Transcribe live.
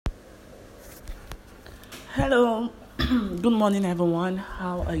Hello, good morning, everyone.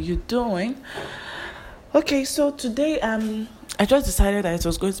 How are you doing? Okay, so today I just decided that it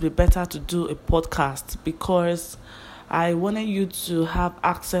was going to be better to do a podcast because I wanted you to have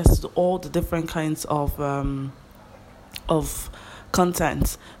access to all the different kinds of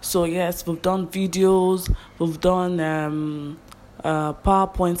content. So yes, we've done videos, we've done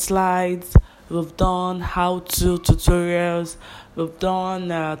PowerPoint slides, we've done how-to tutorials, we've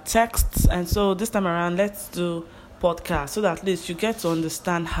done texts, and so this time around, let's do podcast so that at least you get to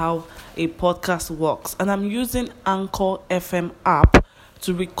understand how a podcast works. And I'm using Anchor FM app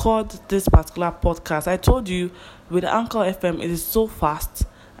to record this particular podcast. I told you with Anchor FM, it is so fast,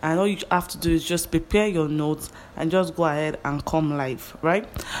 and all you have to do is just prepare your notes and just go ahead and come live, right?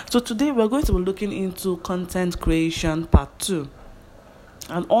 So today we're going to be looking into content creation part 2.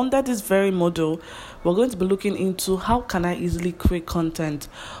 And under this very model, we're going to be looking into how can I easily create content?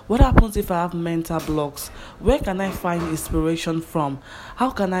 What happens if I have mental blocks? Where can I find inspiration from? How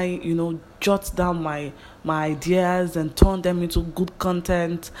can I, jot down my ideas and turn them into good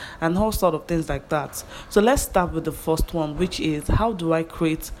content and all sort of things like that. So let's start with the first one, which is how do I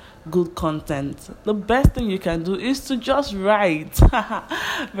create good content? The best thing you can do is to just write.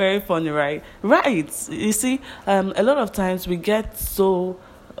 Very funny, right? Write. You see, a lot of times we get so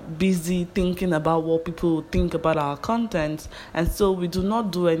busy thinking about what people think about our content, and so we do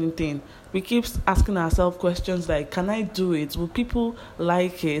not do anything. We keep asking ourselves questions like, can I do it? Will people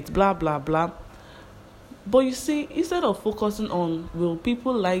like it? Blah blah blah. But you see, instead of focusing on will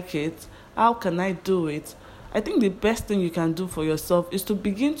people like it, how can I do it, I think the best thing you can do for yourself is to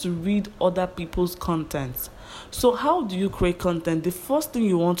begin to read other people's content. So how do you create content? The first thing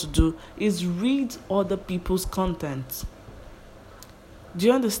you want to do is read other people's content. Do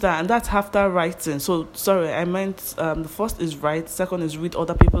you understand? That's after writing. So, sorry, I meant the first is write, second is read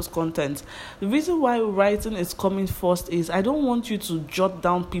other people's content. The reason why writing is coming first is I don't want you to jot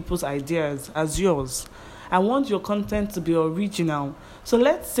down people's ideas as yours. I want your content to be original. So,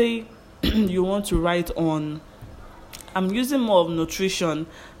 let's say you want to write on, I'm using more of nutrition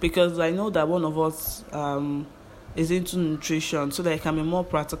because I know that one of us is into nutrition so that it can be more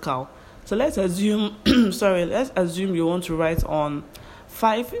practical. So, let's assume you want to write on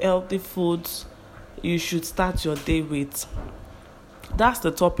 5 healthy foods you should start your day with. That's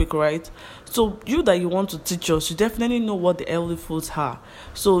the topic, right? So you that you want to teach us, you definitely know what the healthy foods are.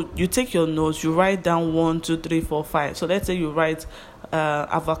 So you take your notes, you write down 1, 2, 3, 4, 5. So let's say you write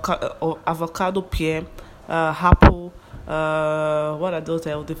avocado, pear, apple. What are those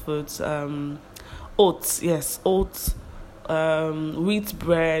healthy foods? Oats. Yes, oats. Wheat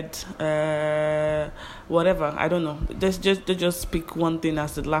bread, whatever, I don't know. Just pick one thing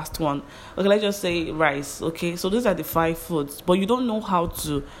as the last one. Okay, let's just say rice. Okay, so these are the 5 foods, but you don't know how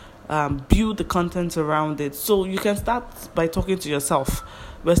to build the content around it. So you can start by talking to yourself.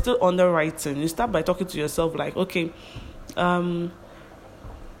 We're still under writing. You start by talking to yourself like, okay,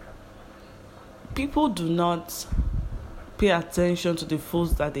 people do not pay attention to the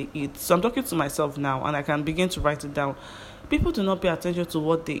foods that they eat. So I'm talking to myself now, and I can begin to write it down. People do not pay attention to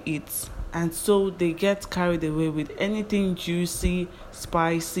what they eat, and so they get carried away with anything juicy,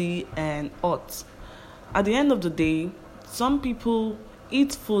 spicy, and hot. At the end of the day, some people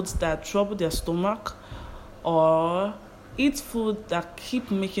eat foods that trouble their stomach or eat food that keep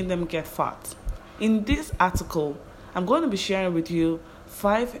making them get fat. In this article, I'm going to be sharing with you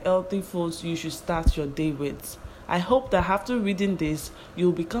 5 healthy foods you should start your day with. I hope that after reading this,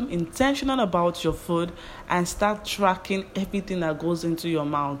 you'll become intentional about your food and start tracking everything that goes into your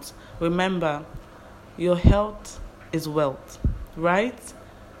mouth. Remember, your health is wealth, right?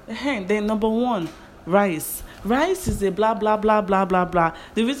 Then number 1, rice. Rice is a blah, blah, blah, blah, blah, blah.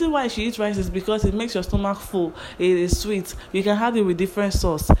 The reason why she eats rice is because it makes your stomach full. It is sweet. You can have it with different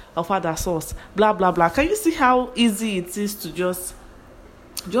sauce or other sauce. Blah, blah, blah. Can you see how easy it is to just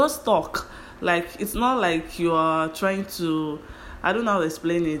talk? Like, it's not like you are trying to, I don't know how to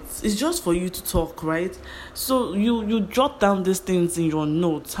explain it. It's just for you to talk, right? So you jot down these things in your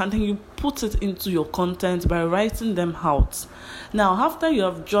notes and then you put it into your content by writing them out. Now, after you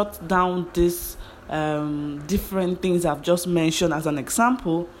have jot down these different things I've just mentioned as an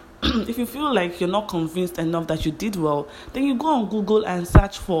example, if you feel like you're not convinced enough that you did well, then you go on Google and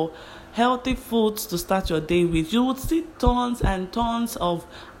search for healthy foods to start your day with. You would see tons and tons of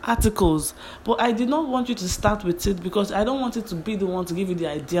articles, but I did not want you to start with it because I don't want it to be the one to give you the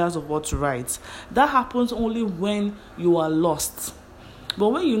ideas of what to write. That happens only when you are lost. But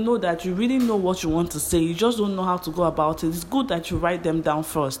when you know that you really know what you want to say, you just don't know how to go about it, it's good that you write them down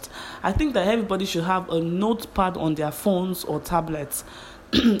first. I think that everybody should have a notepad on their phones or tablets.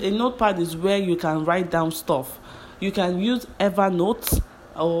 A notepad is where you can write down stuff. You can use Evernote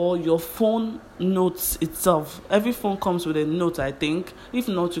or your phone notes itself. Every phone comes with a note, I think. If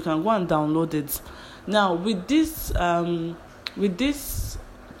not, you can go and download it. Now, with this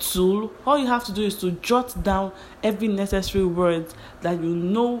tool, all you have to do is to jot down every necessary word that you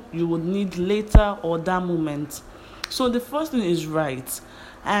know you would need later or that moment. So the first thing is write,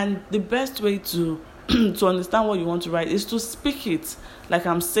 and the best way to to understand what you want to write is to speak it. Like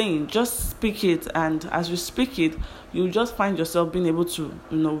I'm saying, just speak it, and as you speak it, you just find yourself being able to,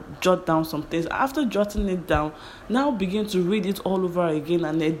 jot down some things. After jotting it down, now begin to read it all over again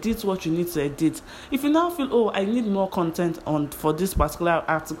and edit what you need to edit. If you now feel, oh, I need more content for this particular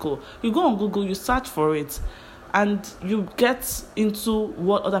article, you go on Google, you search for it, and you get into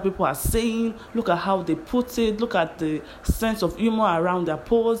what other people are saying. Look at how they put it, look at the sense of humor around their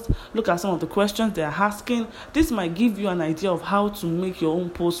post, look at some of the questions they are asking. This might give you an idea of how to make your own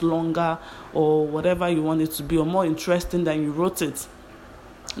post longer or whatever you want it to be, or more interesting than you wrote it.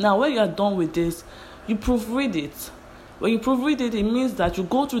 Now, when you are done with this, you proofread it. When you proofread it, it means that you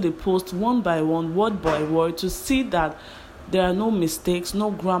go through the post one by one, word by word, to see that there are no mistakes,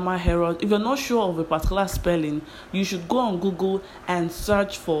 no grammar errors. If you're not sure of a particular spelling, you should go on Google and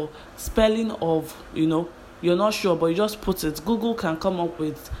search for spelling of, you're not sure, but you just put it. Google can come up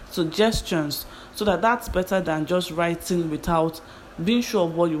with suggestions, so that's better than just writing without being sure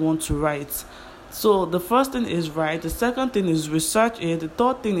of what you want to write. So the first thing is write, the second thing is research it, the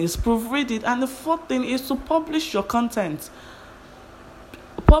third thing is proofread it, and the fourth thing is to publish your content.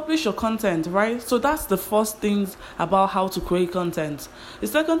 Publish your content, right? So that's the first things about how to create content. The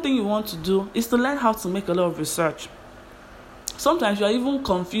second thing you want to do is to learn how to make a lot of research. Sometimes you are even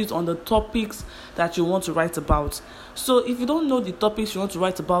confused on the topics that you want to write about. So if you don't know the topics you want to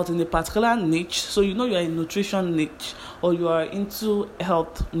write about in a particular niche, so you are in nutrition niche, or you are into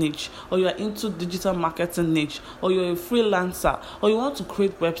health niche, or you are into digital marketing niche, or you're a freelancer, or you want to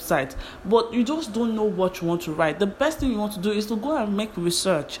create website, but you just don't know what you want to write, the best thing you want to do is to go and make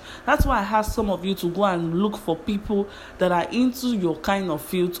research. That's why I ask some of you to go and look for people that are into your kind of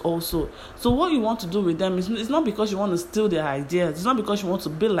fields also. So what you want to do with them is, it's not because you want to steal their ideas, it's not because you want to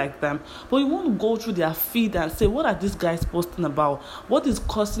be like them, but you want to go through their feed and say, what are these guys posting about? What is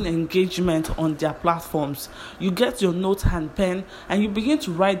causing engagement on their platforms? You get your notes and pen and you begin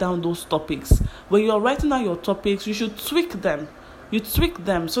to write down those topics. When you're writing down your topics, you should tweak them. You tweak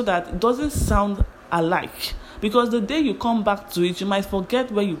them so that it doesn't sound alike. Because the day you come back to it, you might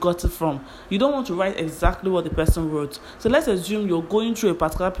forget where you got it from. You don't want to write exactly what the person wrote. So let's assume you're going through a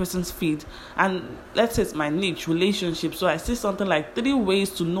particular person's feed, and let's say it's my niche, relationship. So I see something like 3 ways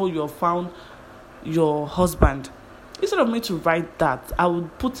to know you have found your husband. Instead of me to write that, I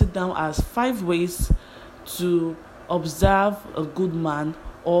would put it down as 5 ways to observe a good man,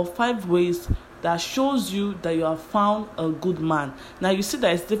 or 5 ways that shows you that you have found a good man. Now you see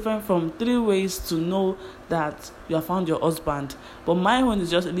that it's different from 3 ways to know that you have found your husband. But my one is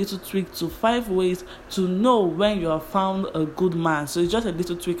just a little tweak to 5 ways to know when you have found a good man. So it's just a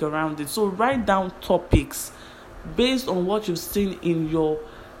little tweak around it. So write down topics based on what you've seen in your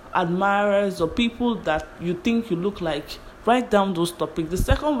admirers or people that you think you look like. Write down those topics. The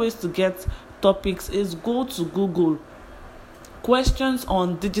second way to get topics is go to Google. Questions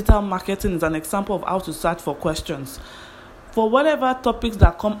on digital marketing is an example of how to search for questions. For whatever topics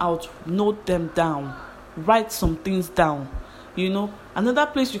that come out, note them down. Write some things down. Another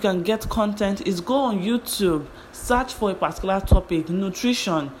place you can get content is go on YouTube, search for a particular topic: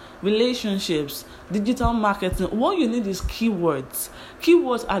 nutrition, relationships, digital marketing. What you need is keywords.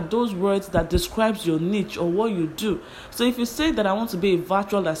 Keywords are those words that describes your niche or what you do. So if you say that I want to be a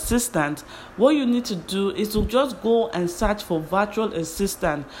virtual assistant, what you need to do is to just go and search for virtual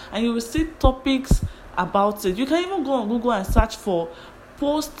assistant, and you will see topics about it. You can even go on Google and search for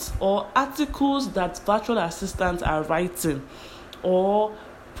posts or articles that virtual assistants are writing, or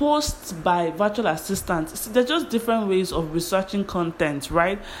posts by virtual assistants. They're just different ways of researching content,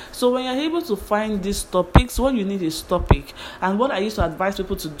 right? So when you're able to find these topics, what you need is topic. And what I used to advise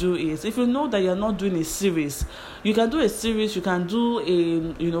people to do is, if you know that you're not doing a series, you can do a series, you can do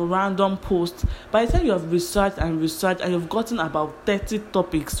a random post. By the time you have researched and you've gotten about 30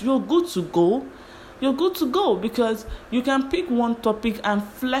 topics, you're good to go. Because you can pick one topic and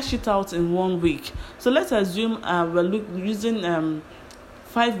flesh it out in 1 week. So let's assume we're using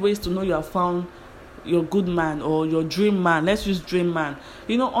 5 ways to know you have found your good man or your dream man. Let's use dream man.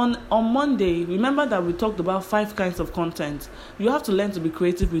 On Monday, remember that we talked about 5 kinds of content. You have to learn to be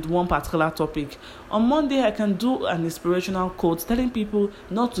creative with one particular topic. On Monday, I can do an inspirational quote telling people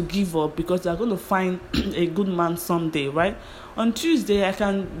not to give up because they're going to find a good man someday, right? On Tuesday, I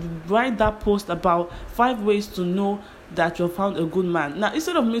can write that post about 5 ways to know that you found a good man. Now,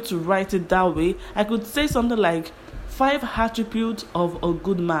 instead of me to write it that way, I could say something like 5 attributes of a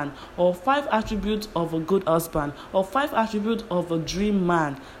good man, or 5 attributes of a good husband, or 5 attributes of a dream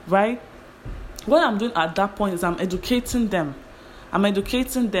man, right? What I'm doing at that point is I'm educating them. Then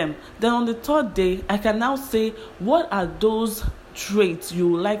on the 3rd day, I can now say, what are those traits you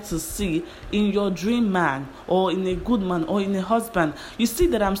would like to see in your dream man, or in a good man, or in a husband? You see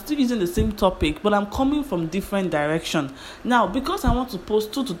that I'm still using the same topic, but I'm coming from different direction. Now, because I want to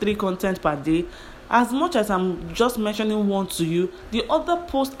post 2 to 3 content per day, as much as I'm just mentioning one to you, the other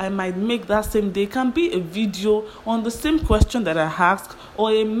post I might make that same day can be a video on the same question that I asked,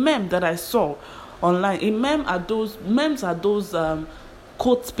 or a meme that I saw online. Memes are those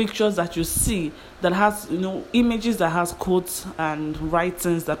quotes, pictures that you see that has images that has quotes and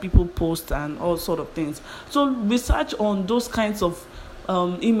writings that people post and all sort of things. So research on those kinds of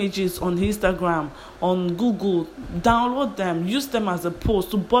images on Instagram, on Google, download them, use them as a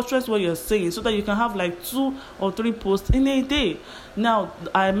post to buttress what you're saying, so that you can have like 2 or 3 posts in a day. Now,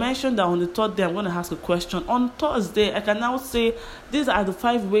 I mentioned that on the 3rd day I'm going to ask a question. On Thursday, I can now say these are the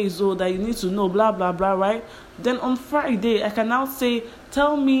 5 ways that you need to know, blah blah blah, right? Then on Friday, I can now say,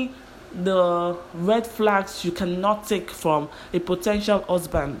 tell me the red flags you cannot take from a potential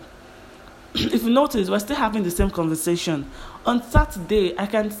husband. If you notice, we're still having the same conversation. On Saturday, I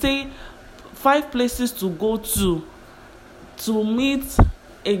can say 5 places to go to meet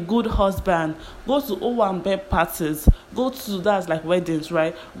a good husband. Go to Owambe parties. Go to, that's like weddings,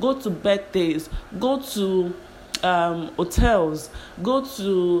 right? Go to birthdays. Go to hotels. Go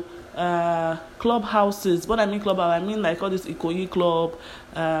to clubhouses. What I mean clubhouse, I mean like all this Ikoyi club,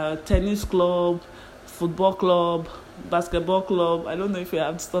 tennis club, football club, basketball club. I don't know if you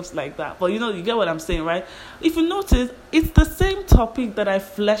have stuff like that, but you get what I'm saying, right? If you notice, it's the same topic that I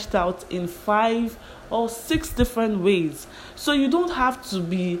fleshed out in 5 or 6 different ways. So you don't have to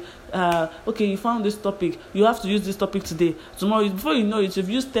be okay, you found this topic, you have to use this topic today. Tomorrow, before you know it, you've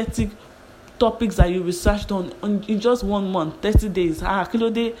used 30 topics that you researched on in just 1 month, 30 days.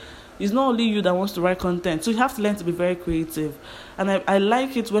 Kilode. It's not only you that wants to write content, so you have to learn to be very creative. And I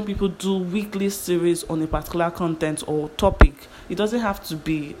like it when people do weekly series on a particular content or topic. It doesn't have to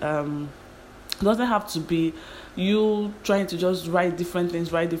be you trying to just write different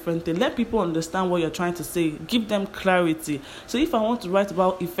things. Let people understand what you're trying to say. Give them clarity. So if I want to write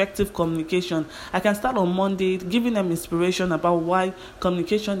about effective communication, I can start on Monday giving them inspiration about why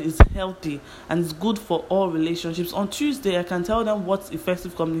communication is healthy and is good for all relationships. On Tuesday, I can tell them what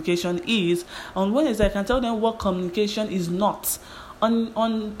effective communication is. On Wednesday, I can tell them what communication is not.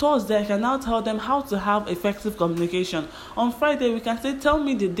 On Thursday, I can now tell them how to have effective communication. On Friday, we can say, tell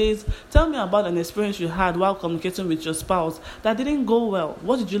me about an experience you had while communicating with your spouse that didn't go well.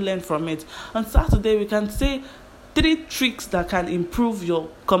 What did you learn from it? On Saturday, we can say 3 tricks that can improve your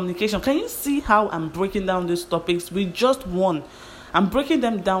communication. Can you see how I'm breaking down these topics with just one? I'm breaking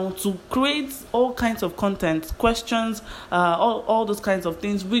them down to create all kinds of content, questions, all those kinds of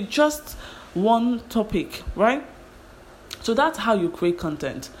things with just one topic, right? So that's how you create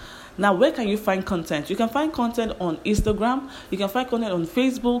content. Now, where can you find content? You can find content on Instagram. You can find content on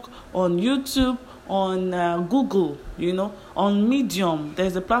Facebook, on YouTube, on Google, on Medium.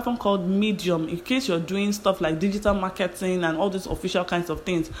 There's a platform called Medium in case you're doing stuff like digital marketing and all these official kinds of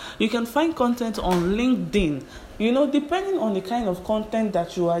things. You can find content on LinkedIn. Depending on the kind of content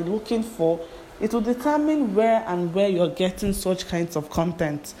that you are looking for, it will determine where you're getting such kinds of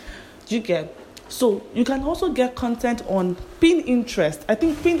content. You get. So you can also get content on Pinterest. I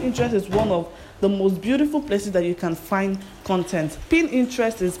think Pinterest is one of the most beautiful places that you can find content.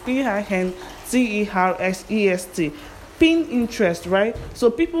 Pinterest is Pinterest. Pinterest, right? So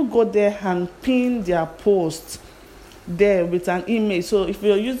people go there and pin their posts there with an image. So if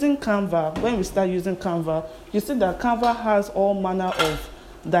you're using Canva, when we start using Canva, you see that Canva has all manner of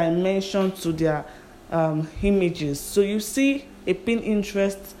dimension to their images. So you see a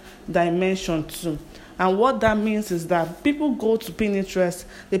Pinterest dimension too. And what that means is that people go to Pinterest,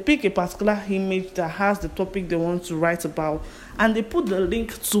 they pick a particular image that has the topic they want to write about, and they put the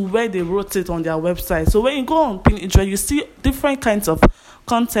link to where they wrote it on their website. So when you go on Pinterest, you see different kinds of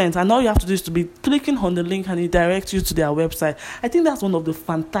content, and all you have to do is to be clicking on the link and it directs you to their website. I think that's one of the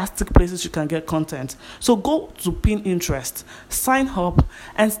fantastic places you can get content. So go to Pinterest, sign up,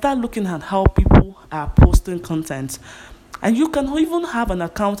 and start looking at how people are posting content. And you can even have an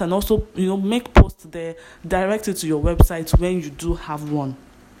account and also, make posts there, direct it to your website when you do have one.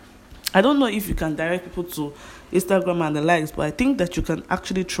 I don't know if you can direct people to Instagram and the likes, but I think that you can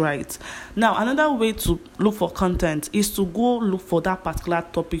actually try it. Now, another way to look for content is to go look for that particular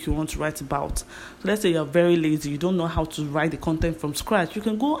topic you want to write about. So let's say you're very lazy, you don't know how to write the content from scratch. You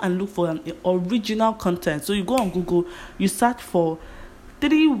can go and look for an original content. So you go on Google, you search for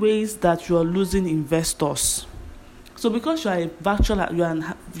 3 ways that you are losing investors. So because you're a virtual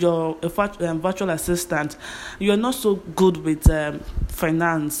assistant, you're not so good with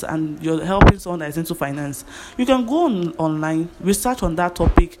finance, and you're helping someone that is into finance, you can go online, research on that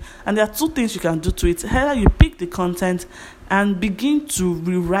topic, and there are 2 things you can do to it. Either you pick the content and begin to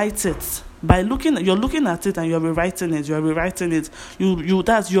rewrite it. You're looking at it and you're rewriting it. You're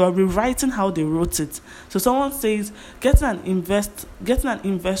rewriting how they wrote it. So someone says getting an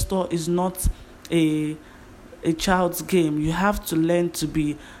investor is not a child's game. You have to learn to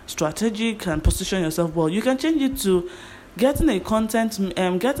be strategic and position yourself well. You can change it to getting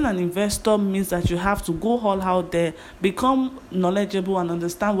an investor means that you have to go all out there, become knowledgeable, and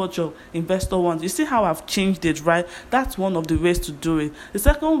understand what your investor wants. You see how I've changed it, right? That's one of the ways to do it. The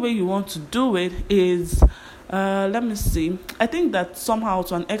second way you want to do it is let me see. I think that somehow,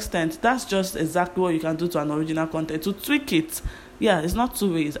 to an extent, that's just exactly what you can do to an original content, to tweak it. Yeah, it's not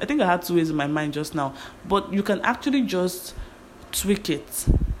 2 ways. I think I had 2 ways in my mind just now. But you can actually just tweak it.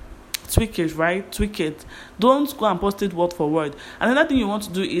 Right? Tweak it. Don't go and post it word for word. Another thing you want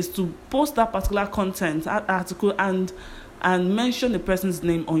to do is to post that particular content, article, and mention the person's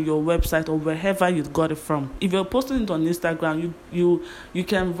name on your website or wherever you got it from. If you're posting it on Instagram, you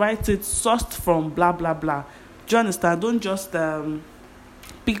can write it sourced from blah, blah, blah. Do you understand? Don't just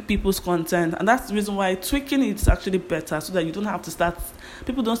pick people's content, and that's the reason why tweaking it is actually better, so that you don't have to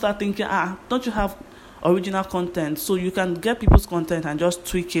people don't start thinking, don't you have original content? So you can get people's content and just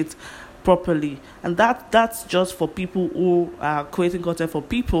tweak it properly. And that's just for people who are creating content for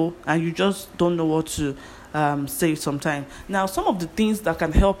people and you just don't know what to say sometimes. Now, some of the things that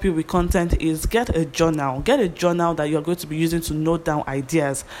can help you with content is get a journal that you're going to be using to note down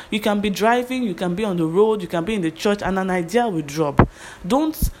ideas. You can be driving, you can be on the road, you can be in the church, and an idea will drop.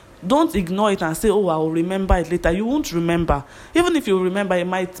 Don't ignore it and say, I'll remember it later. You won't remember. Even if you remember, it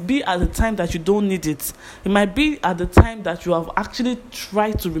might be at the time that you don't need it. It might be at the time that you have actually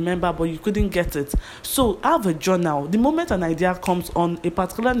tried to remember, but you couldn't get it. So have a journal. The moment an idea comes on a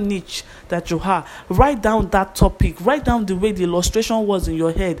particular niche that you have, write down that topic. Write down the way the illustration was in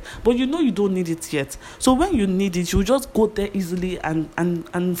your head, but you don't need it yet. So when you need it, you just go there easily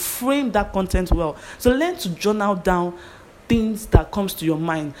and frame that content well. So learn to journal down things that comes to your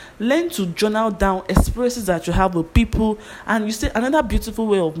mind. Learn to journal down experiences that you have with people. And you see, another beautiful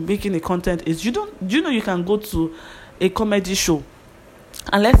way of making a content is you can go to a comedy show,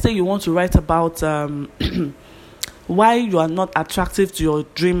 and let's say you want to write about why you are not attractive to your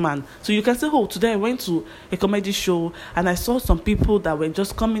dream man. So you can say, today I went to a comedy show and I saw some people that were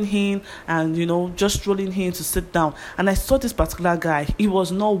just coming in and, just strolling in to sit down. And I saw this particular guy. He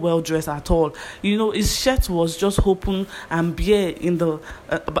was not well dressed at all. His shirt was just open and bare in the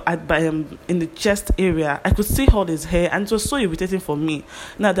in the chest area. I could see all his hair, and it was so irritating for me.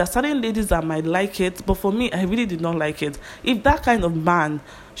 Now, there are certain ladies that might like it, but for me, I really did not like it. If that kind of man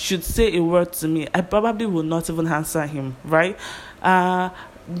should say a word to me, I probably will not even answer him, right?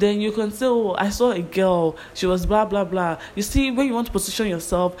 Then you can say, I saw a girl, she was blah, blah, blah. You see, when you want to position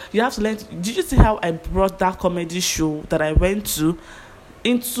yourself, you have to learn. Did you see how I brought that comedy show that I went to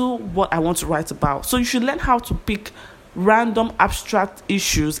into what I want to write about? So you should learn how to pick random abstract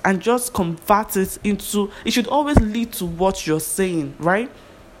issues and just convert it into, it should always lead to what you're saying, right?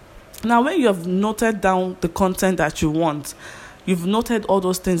 Now, when you have noted down the content that you want, you've noted all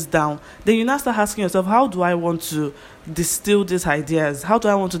those things down, then you now start asking yourself, how do I want to distill these ideas? How do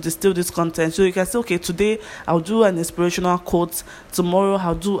I want to distill this content? So you can say, okay, today I'll do an inspirational quote, tomorrow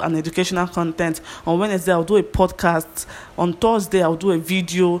I'll do an educational content, on Wednesday I'll do a podcast, on Thursday I'll do a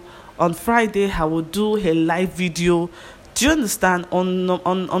video, on Friday I will do a live video. Do you understand?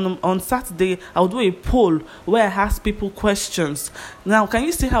 On Saturday, I'll do a poll where I ask people questions. Now, can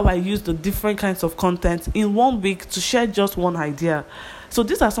you see how I use the different kinds of content in 1 week to share just one idea? So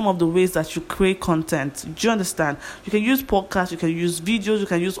these are some of the ways that you create content. Do you understand? You can use podcasts, you can use videos, you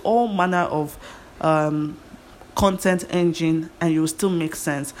can use all manner of content engine, and you will still make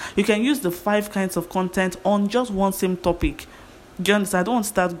sense. You can use the 5 kinds of content on just one same topic. Do you understand? I don't want to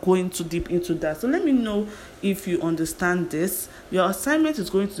start going too deep into that. So let me know if you understand this. Your assignment is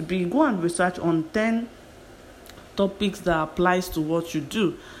going to be go and research on 10 topics that applies to what you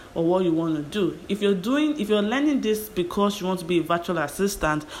do or what you want to do. If you're learning this because you want to be a virtual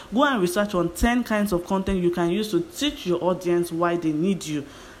assistant, go and research on 10 kinds of content you can use to teach your audience why they need you.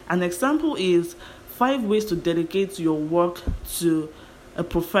 An example is 5 ways to delegate your work to a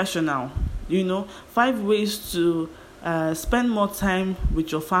professional. 5 ways to spend more time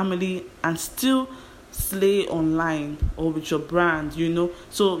with your family and still slay online or with your brand.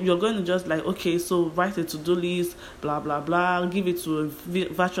 So you're going to just like, okay, so write a to-do list, blah blah blah, give it to a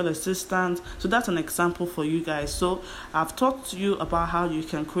virtual assistant. So that's an example for you guys. So I've talked to you about how you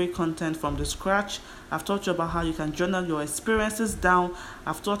can create content from the scratch. I've taught you about how you can journal your experiences down.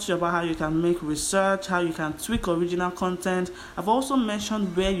 I've taught you about how you can make research, how you can tweak original content. I've also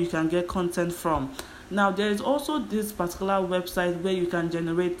mentioned where you can get content from. Now, there is also this particular website where you can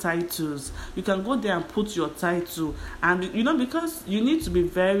generate titles. You can go there and put your title. And, because you need to be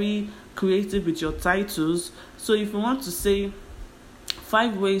very creative with your titles. So if you want to say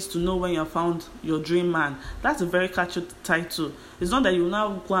 5 ways to know when you have found your dream man, that's a very catchy title. It's not that you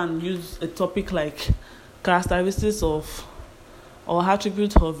now go and use a topic like characteristics of or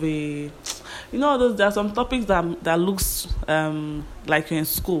attributes of a... there are some topics that looks like you're in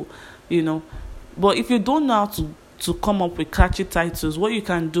school, But if you don't know how to come up with catchy titles, what you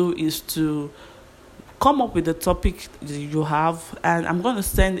can do is to come up with the topic you have, and I'm going to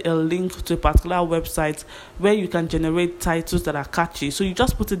send a link to a particular website where you can generate titles that are catchy. So you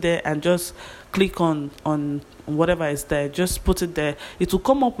just put it there and just click on whatever is there. Just put it there. It will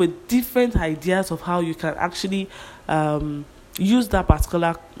come up with different ideas of how you can actually use that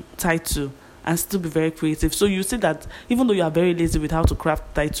particular title and still be very creative. So you see that even though you are very lazy with how to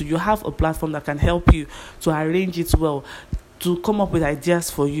craft title, you have a platform that can help you to arrange it well, to come up with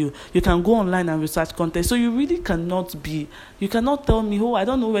ideas for you. You can go online and research content. So you really you cannot tell me, I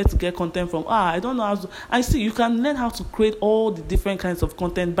don't know where to get content from. I don't know how to. I see, you can learn how to create all the different kinds of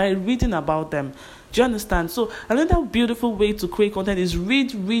content by reading about them. Do you understand? So another beautiful way to create content is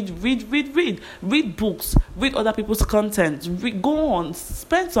read books, read other people's content, go on,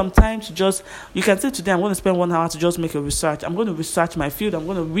 spend some time to just, you can say today I'm going to spend 1 hour to just make a research. I'm going to research my field. I'm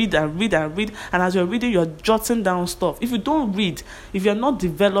going to read, and as you're reading, you're jotting down stuff. If you don't read, if you're not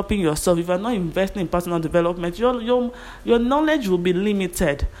developing yourself, if you're not investing in personal development, your knowledge will be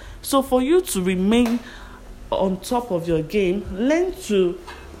limited. So for you to remain on top of your game, learn to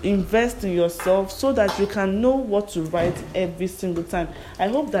invest in yourself so that you can know what to write every single time. I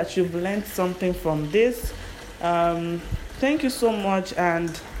hope that you've learned something from this. Thank you so much,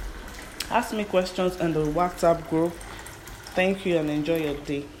 and ask me questions in the WhatsApp group. Thank you and enjoy your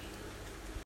day.